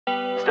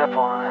Step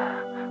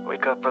 1,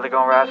 wake up, brother,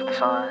 gonna rise with the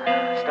sun.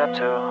 Step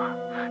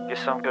 2, get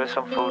some good,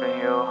 some food in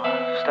you.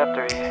 Step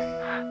 3,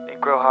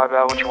 think real hard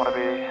about what you wanna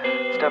be.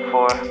 Step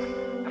 4,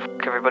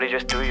 fuck everybody,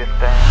 just do your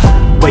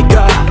thing. Wake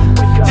up,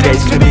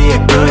 today's gonna be a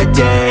good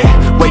day.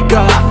 Wake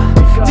up,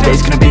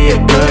 today's gonna be a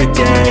good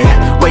day.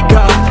 Wake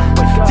up,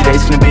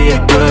 today's gonna be a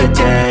good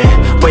day.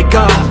 Wake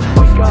up,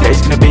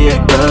 today's gonna be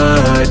a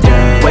good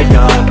day. Wake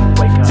up,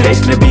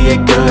 today's gonna be a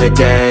good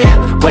day.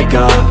 Wake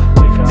up,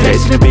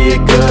 today's gonna be a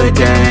good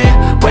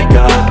day. Wake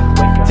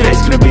up,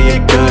 today's gonna be a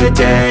good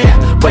day.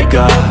 Wake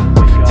up,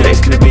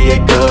 today's gonna be a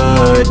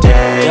good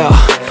day.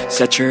 Yo,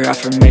 set your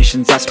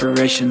affirmations,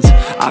 aspirations.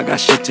 I got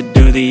shit to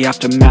do, the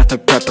aftermath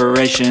of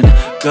preparation.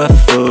 Good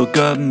food,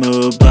 good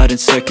mood, blood in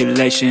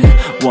circulation.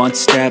 One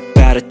step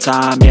at a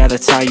time, yeah,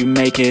 that's how you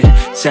make it.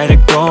 Set a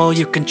goal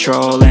you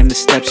control and the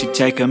steps you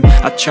take them.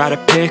 I try to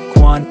pick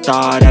one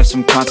thought, have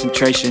some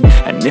concentration.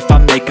 And if I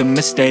make a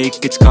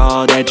mistake, it's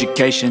called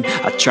education.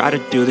 I try to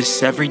do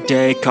this every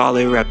day, call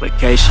it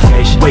replication.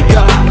 Wake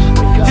up,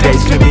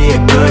 today's gonna be a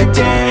good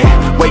day.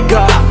 Wake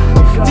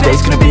up,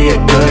 today's gonna be a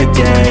good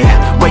day.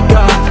 Wake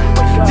up,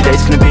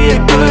 today's gonna be a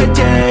good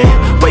day.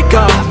 Wake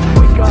up,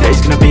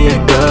 today's gonna be a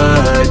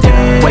good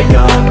day. Wake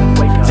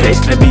up, today's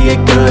gonna be a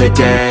good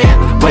day.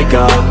 Wake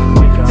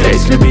up,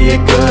 today's gonna be a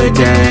good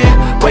day.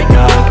 Wake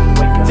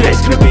up,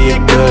 today's gonna be a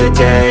good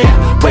day.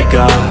 Wake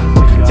up,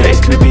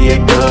 today's gonna be a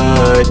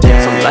good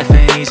day. So life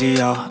ain't easy,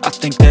 yo, I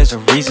think there's a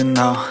reason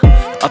though.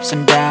 Ups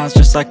and downs,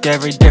 just like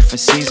every different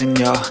season,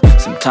 yo.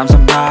 Sometimes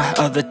I'm high,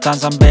 other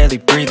times I'm barely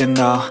breathing,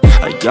 though.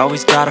 I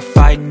always gotta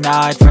fight and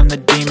hide from the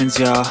demons,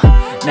 yo.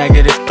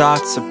 Negative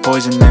thoughts are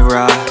poison, they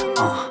rot.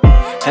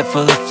 Head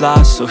full of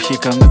flies, so here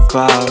come the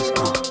clouds.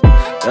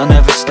 They'll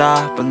never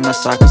stop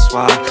unless I can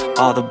swap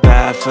all the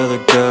bad for the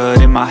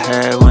good in my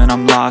head when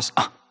I'm lost.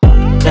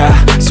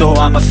 Yeah, so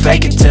I'ma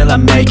fake it till I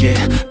make it.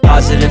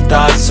 Positive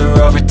thoughts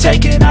are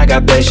overtaken, I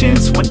got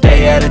patience. One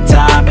day at a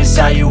time is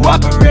how you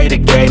operate a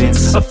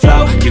cadence. A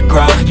flow, you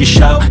grow, you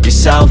show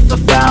yourself a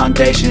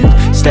foundation.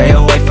 Stay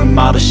away from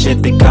all the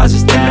shit that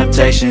causes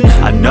temptation.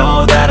 I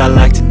know that I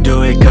like to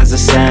do it cause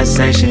it's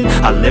sensation.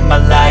 I live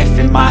my life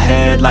in my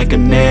head like a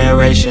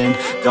narration.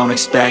 Don't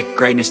expect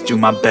greatness, do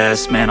my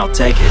best, man, I'll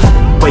take it.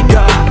 Wake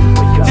up,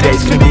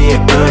 today's gonna be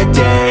a good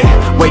day.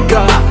 Wake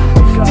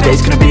up,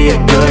 today's gonna be a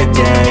good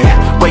day.